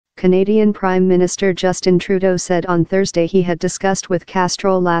Canadian Prime Minister Justin Trudeau said on Thursday he had discussed with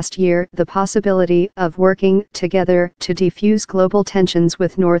Castro last year the possibility of working together to defuse global tensions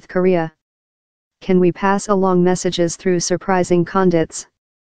with North Korea. Can we pass along messages through surprising conduits?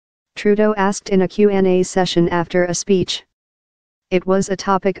 Trudeau asked in a Q&A session after a speech. It was a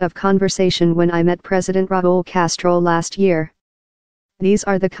topic of conversation when I met President Raul Castro last year. These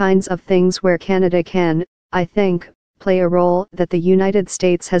are the kinds of things where Canada can, I think, play a role that the United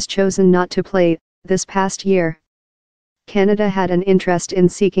States has chosen not to play, this past year. Canada had an interest in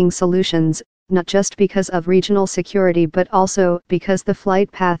seeking solutions, not just because of regional security but also because the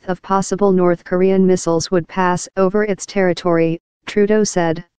flight path of possible North Korean missiles would pass over its territory, Trudeau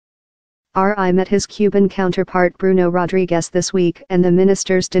said. I met his Cuban counterpart Bruno Rodriguez this week and the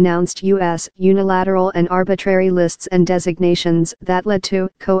ministers denounced U.S. unilateral and arbitrary lists and designations that led to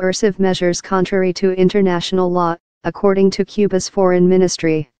coercive measures contrary to international law, according to Cuba's foreign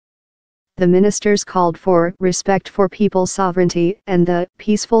ministry. The ministers called for respect for people's sovereignty and the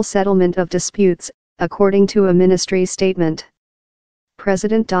peaceful settlement of disputes, according to a ministry statement.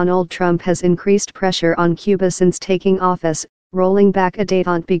 President Donald Trump has increased pressure on Cuba since taking office, rolling back a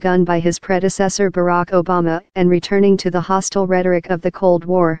détente begun by his predecessor Barack Obama and returning to the hostile rhetoric of the Cold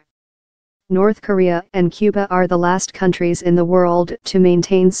War. North Korea and Cuba are the last countries in the world to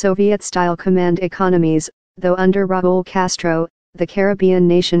maintain Soviet-style command economies, though under Raul Castro, the Caribbean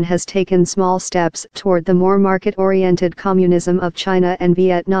nation has taken small steps toward the more market-oriented communism of China and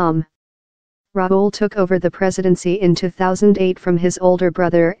Vietnam. Raul took over the presidency in 2008 from his older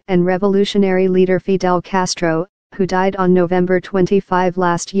brother and revolutionary leader Fidel Castro, who died on November 25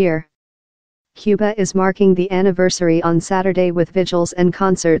 last year. Cuba is marking the anniversary on Saturday with vigils and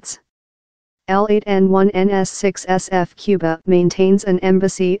concerts. L8N1NS6SF Cuba maintains an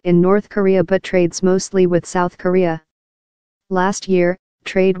embassy in North Korea but trades mostly with South Korea. Last year,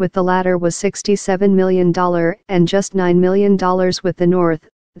 trade with the latter was $67 million and just $9 million with the North,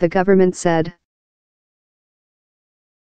 the government said.